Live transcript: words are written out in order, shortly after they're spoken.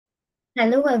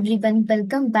Hello everyone,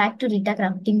 welcome back to Data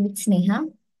Crafting with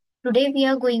Sneha. Today we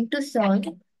are going to solve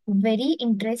a very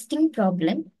interesting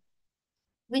problem,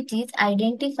 which is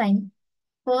identifying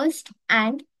first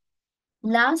and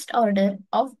last order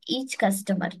of each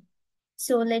customer.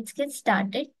 So let's get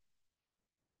started.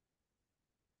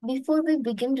 Before we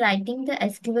begin writing the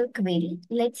SQL query,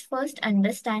 let's first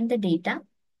understand the data.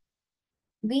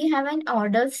 We have an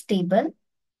orders table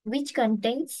which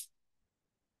contains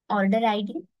order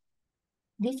ID.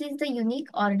 This is the unique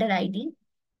order ID.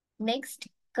 Next,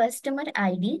 customer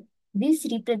ID. This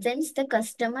represents the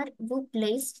customer who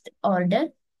placed the order.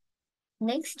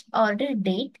 Next, order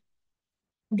date.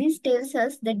 This tells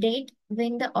us the date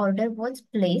when the order was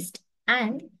placed.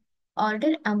 And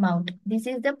order amount. This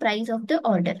is the price of the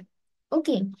order.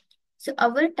 Okay, so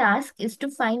our task is to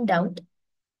find out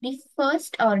the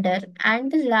first order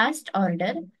and the last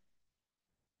order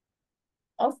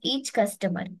of each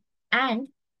customer and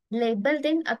label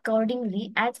them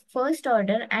accordingly as first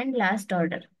order and last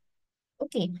order.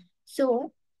 Okay,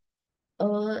 so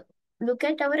uh, look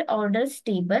at our orders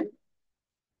table.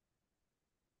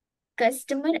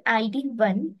 Customer ID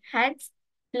 1 has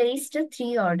placed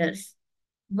three orders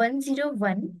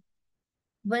 101,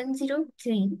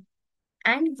 103,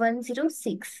 and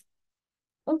 106.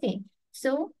 Okay,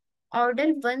 so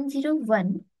order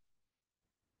 101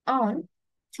 on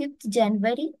 5th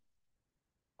January,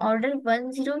 order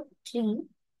 103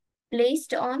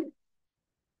 placed on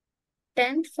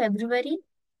 10th February,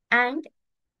 and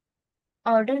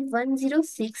order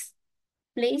 106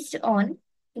 placed on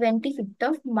 25th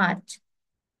of March.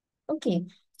 Okay,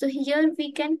 so here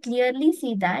we can clearly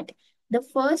see that the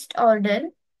first order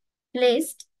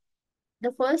placed,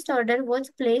 the first order was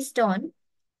placed on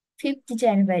 5th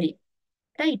January,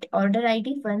 right? Order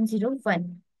ID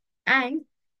 101. And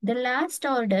the last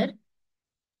order,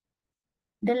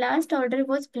 the last order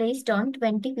was placed on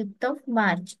 25th of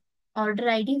March, order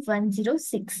ID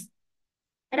 106,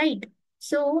 right?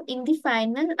 So in the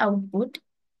final output,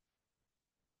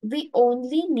 we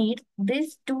only need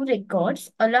these two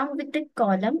records along with the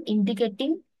column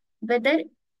indicating whether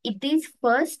it is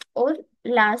first or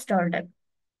last order.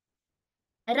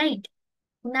 Right.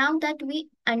 Now that we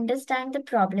understand the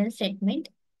problem statement,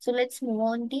 so let's move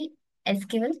on the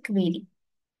SQL query.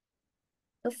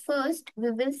 So first,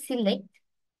 we will select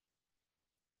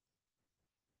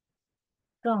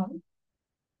from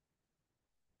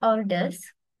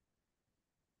orders.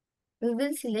 We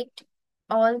will select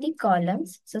all the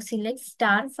columns. So select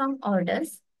star from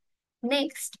orders.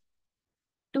 Next,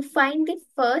 to find the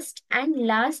first and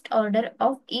last order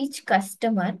of each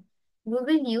customer, we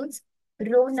will use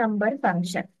row number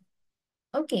function.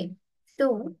 Okay,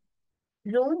 so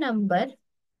row number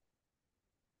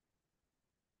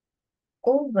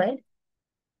over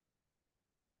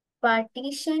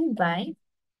partition by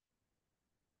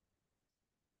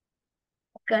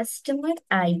customer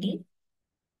ID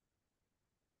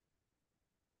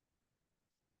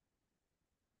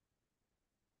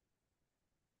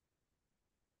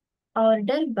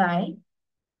order by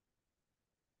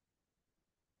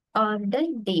order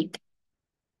date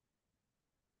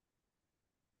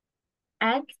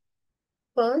at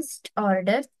first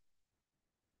order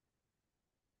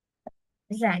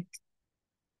rank.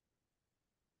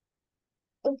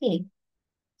 Okay,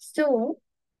 so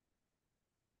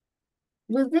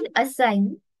we will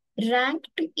assign rank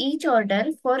to each order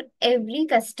for every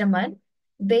customer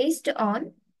based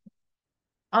on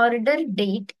order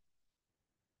date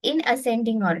in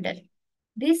ascending order.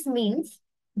 This means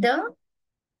the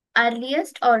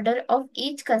earliest order of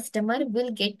each customer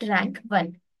will get rank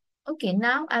 1. Okay,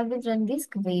 now I will run this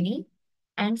query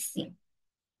and see.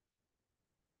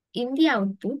 In the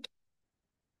output,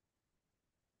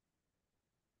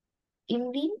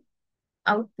 in the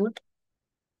output,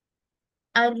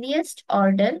 earliest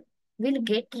order will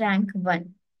get rank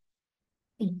 1.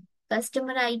 See,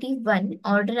 customer ID 1,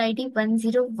 order ID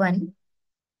 101,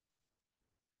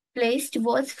 placed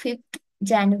was 5th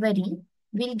January,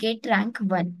 will get rank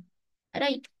 1.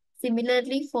 Right.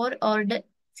 Similarly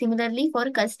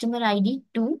for customer ID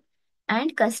 2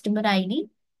 and customer ID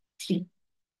 3.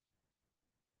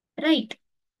 Right.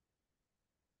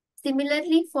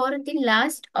 Similarly for the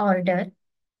last order,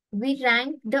 we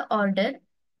rank the order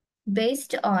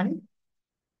based on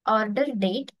order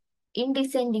date in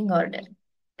descending order.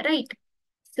 Right.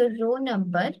 So row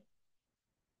number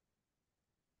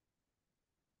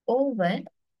over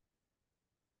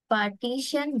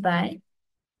partition by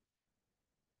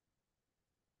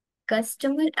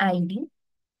customer ID.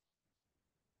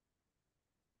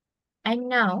 And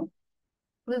now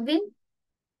we will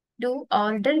do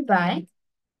order by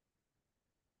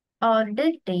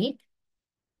order date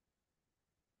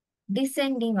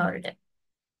descending order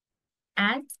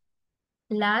as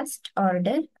last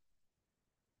order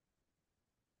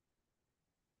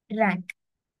rank.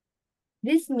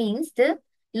 This means the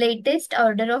latest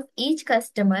order of each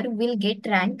customer will get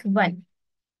rank 1.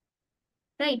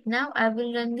 Right, now I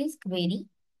will run this query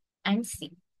and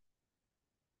see.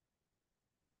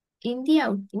 In the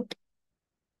output,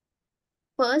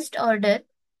 first order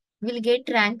will get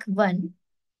rank 1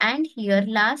 and here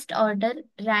last order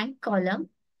rank column,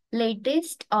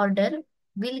 latest order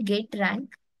will get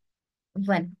rank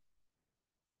 1.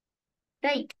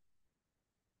 Right.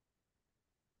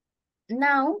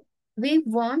 Now we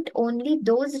want only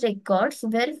those records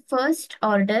where first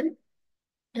order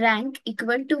rank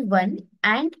equal to 1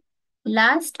 and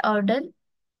last order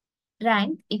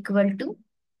rank equal to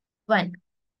 1.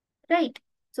 Right.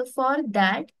 So for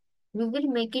that, we will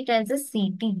make it as a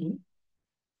CT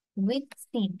with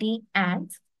CT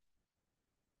as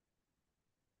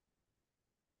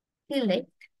select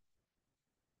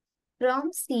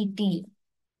from CT.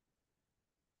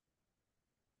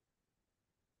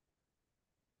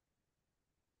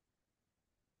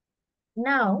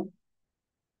 Now,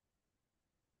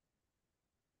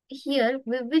 here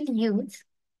we will use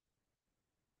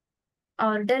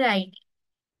order ID.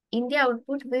 In the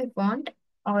output, we want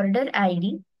order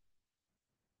ID,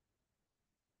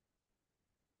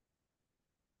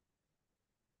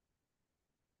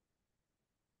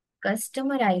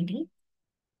 customer ID,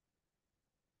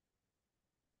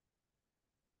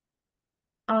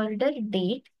 order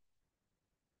date,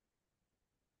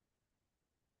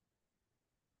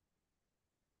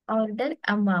 order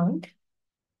amount,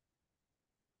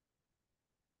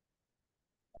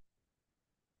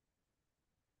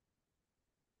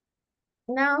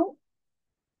 now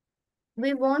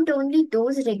we want only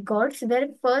those records where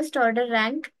first order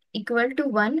rank equal to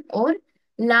 1 or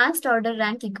last order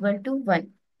rank equal to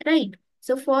 1. Right.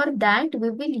 So for that, we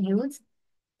will use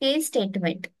case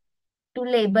statement to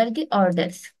label the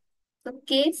orders. So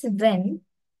case when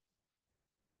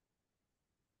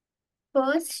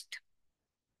first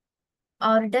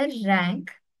order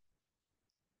rank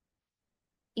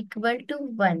equal to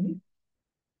 1,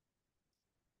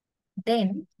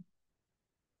 then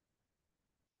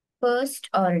first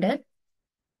order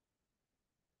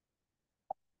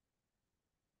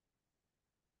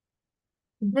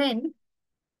when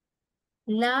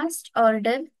last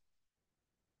order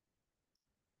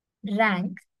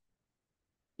rank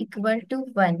equal to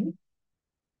 1,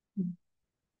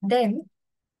 then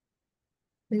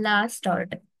last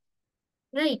order.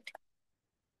 Right.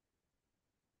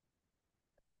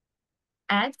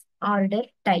 As order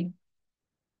type.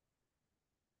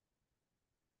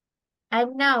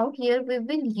 And now here we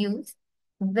will use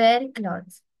where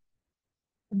clause.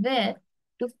 Where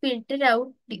to filter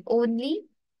out the only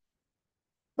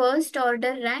first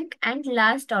order rank and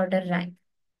last order rank.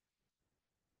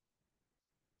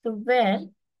 So where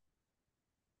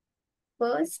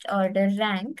first order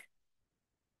rank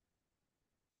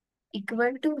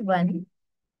equal to 1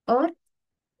 or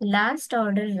last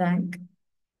order rank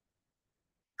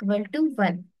equal to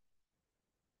 1.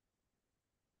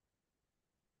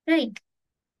 Right.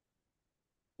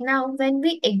 Now when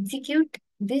we execute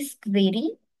this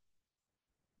query,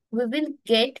 we will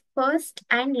get first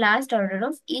and last order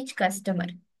of each customer.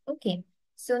 Okay.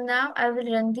 So now I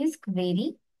will run this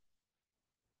query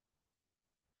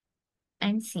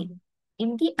and see.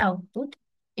 In the output,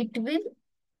 it will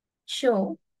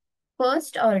show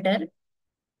first order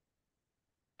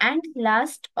and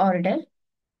last order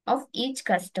of each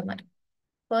customer.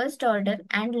 First order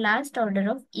and last order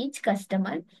of each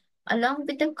customer along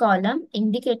with a column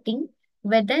indicating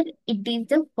whether it is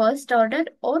the first order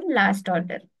or last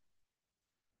order.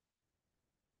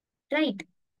 Right.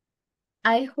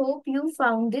 I hope you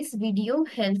found this video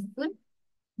helpful.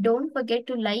 Don't forget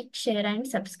to like, share and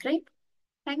subscribe.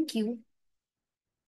 Thank you.